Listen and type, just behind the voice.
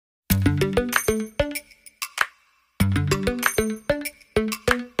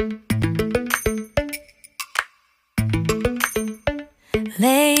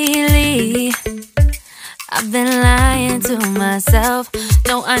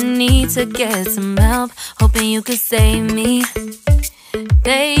I need to get some help, hoping you could save me.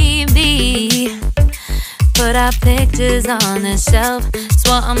 Baby, put our pictures on the shelf,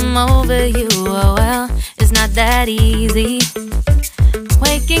 swore I'm over you, oh well, it's not that easy.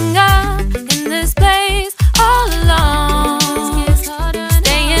 Waking up in this place all alone,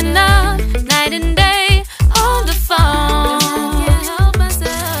 staying up night and day on the phone.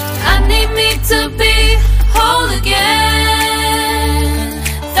 I need me to be whole again.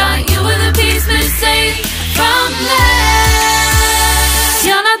 Thought you were the piece missing from last.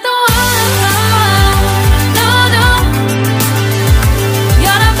 You're not the one, no, no.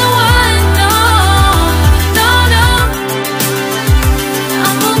 You're not the one, no, no, no.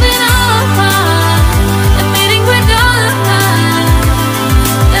 I'm moving on and meeting we're done.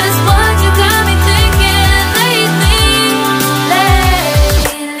 That's what you got me thinking lately.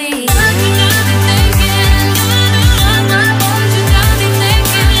 What you got me thinking? What you got me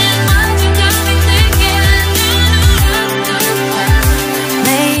thinking? What you got me thinking?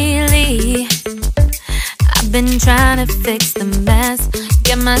 Lately, I've been trying to fix the mess,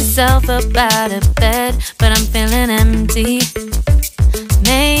 get myself up out of bed, but I'm feeling empty.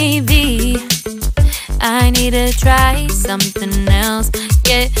 Maybe I need to try something else,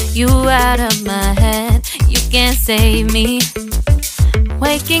 get you out of my head, you can't save me.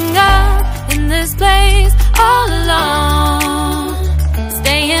 Waking up in this place all alone,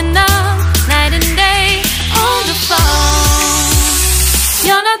 staying up night and day on the phone.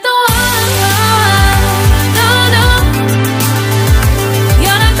 You're not the one, no, no.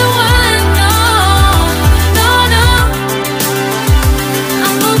 You're not the one, no, no, no.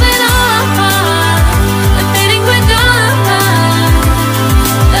 I'm moving on and feeling we're done.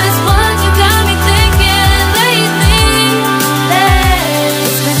 That's what you got me thinking lately.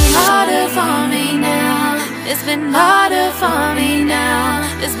 It's been harder for me now. It's been harder for me now.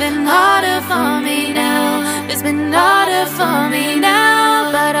 It's been harder for me now. It's been harder for me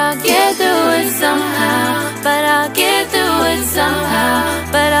now. But I'll get through it somehow. But I'll get through it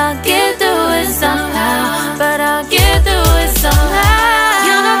somehow. But I'll get through it somehow. But I'll get through it somehow.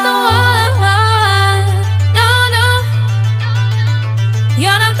 You're not the one, no, no.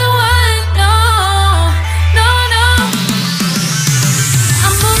 You're not the one, no, no, no.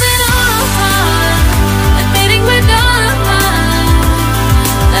 I'm moving on and meeting we're done.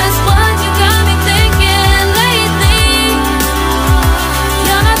 That's what you got me thinking lately.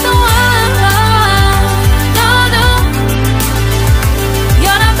 You're not the one, no, no.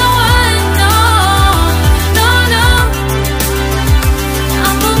 You're not the one, no, no, no.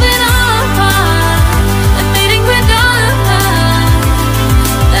 I'm moving on and meeting we're done.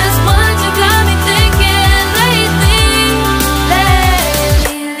 That's what you got me thinking lately.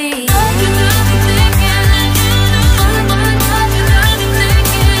 What you got me thinking? What you got me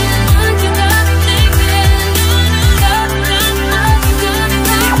thinking? What you got me thinking? What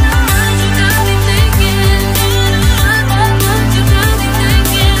you got me thinking? What you got me thinking? What you got me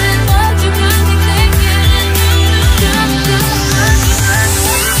thinking? What you got me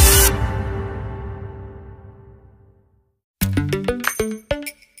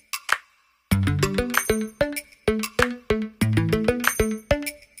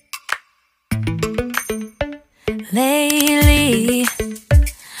Lately,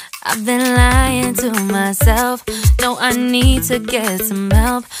 I've been lying to myself. No, I need to get some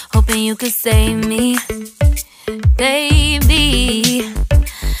help, hoping you could save me. Baby,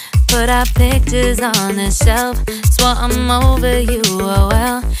 put our pictures on the shelf, swore I'm over you, oh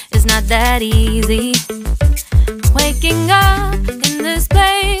well, it's not that easy. Waking up in this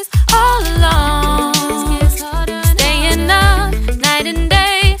place all alone, staying up night and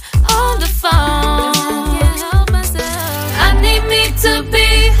day on the phone. I need me to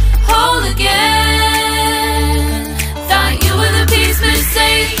be whole again. Thought you were the piece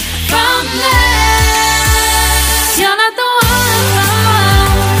missing from last. You're not the one,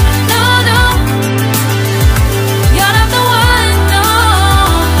 no, no. You're not the one, no,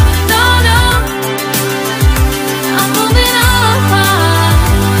 no, no. I'm moving on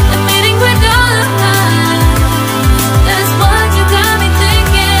and meeting we're done. That's what you got me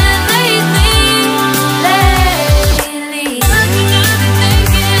thinking lately. What you got me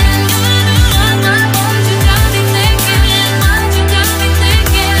thinking? What you got me thinking? What you got me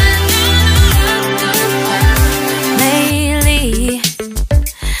thinking? Lately,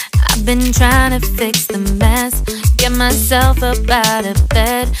 I've been trying to fix the mess, get myself up out of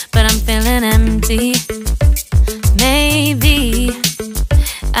bed, but I'm feeling empty. Maybe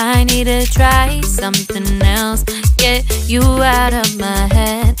I need to try something else, get you out of my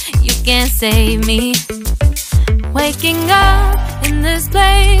head, you can't save me. Waking up in this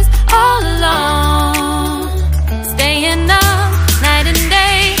place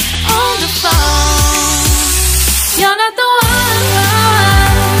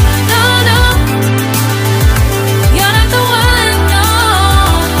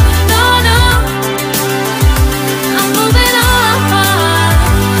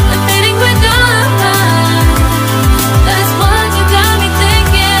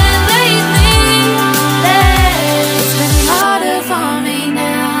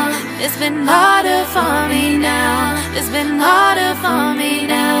It's been harder for me now. It's been harder for me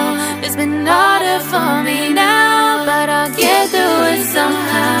now. It's been harder for me now. But I'll get through it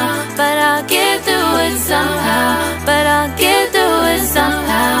somehow. But I'll get through it somehow. But I'll get through it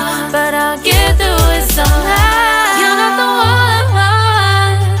somehow.